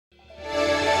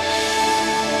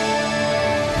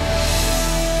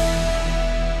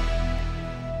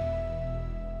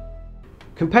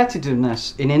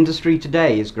Competitiveness in industry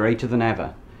today is greater than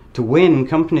ever. To win,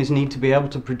 companies need to be able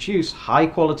to produce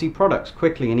high-quality products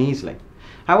quickly and easily.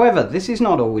 However, this is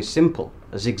not always simple,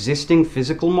 as existing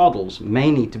physical models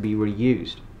may need to be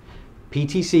reused.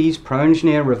 PTC's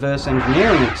Creo Reverse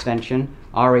Engineering extension,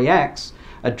 REX,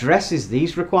 addresses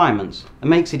these requirements and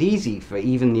makes it easy for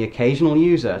even the occasional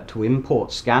user to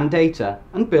import scanned data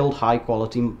and build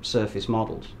high-quality surface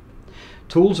models.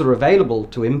 Tools are available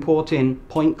to import in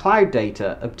point cloud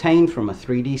data obtained from a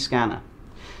 3D scanner.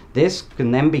 This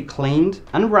can then be cleaned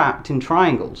and wrapped in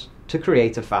triangles to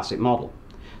create a facet model.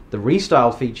 The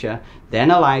Restyle feature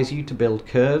then allows you to build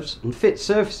curves and fit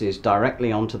surfaces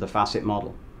directly onto the facet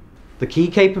model. The key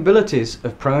capabilities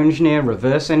of Creo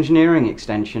Reverse Engineering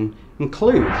extension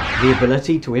include the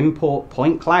ability to import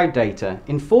point cloud data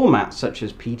in formats such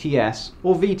as PTS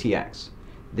or VTX.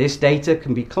 This data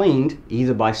can be cleaned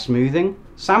either by smoothing,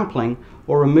 sampling,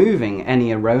 or removing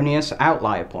any erroneous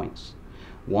outlier points.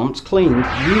 Once cleaned,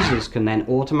 users can then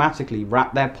automatically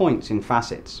wrap their points in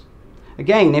facets.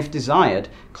 Again, if desired,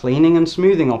 cleaning and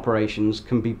smoothing operations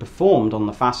can be performed on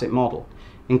the facet model,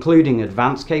 including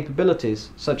advanced capabilities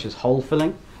such as hole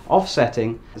filling,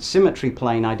 offsetting, and symmetry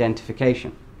plane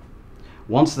identification.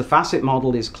 Once the facet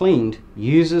model is cleaned,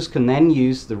 users can then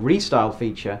use the Restyle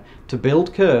feature to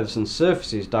build curves and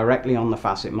surfaces directly on the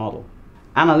facet model.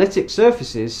 Analytic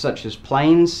surfaces such as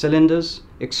planes, cylinders,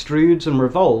 extrudes and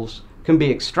revolves can be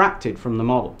extracted from the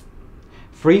model.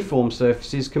 Freeform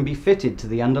surfaces can be fitted to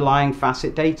the underlying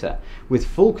facet data with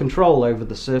full control over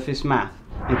the surface math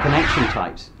and connection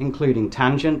types, including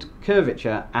tangent,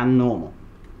 curvature and normal.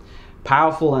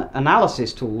 Powerful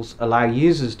analysis tools allow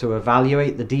users to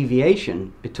evaluate the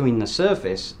deviation between the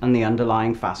surface and the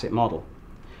underlying facet model.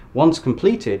 Once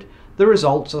completed, the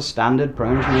results are standard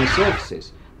Creo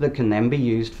surfaces that can then be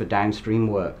used for downstream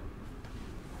work.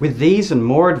 With these and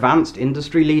more advanced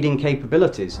industry-leading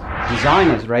capabilities,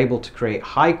 designers are able to create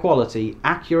high-quality,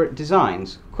 accurate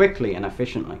designs quickly and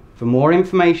efficiently. For more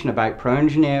information about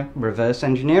Creo Reverse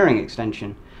Engineering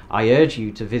extension, I urge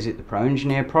you to visit the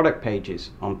Creo product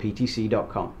pages on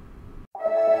ptc.com.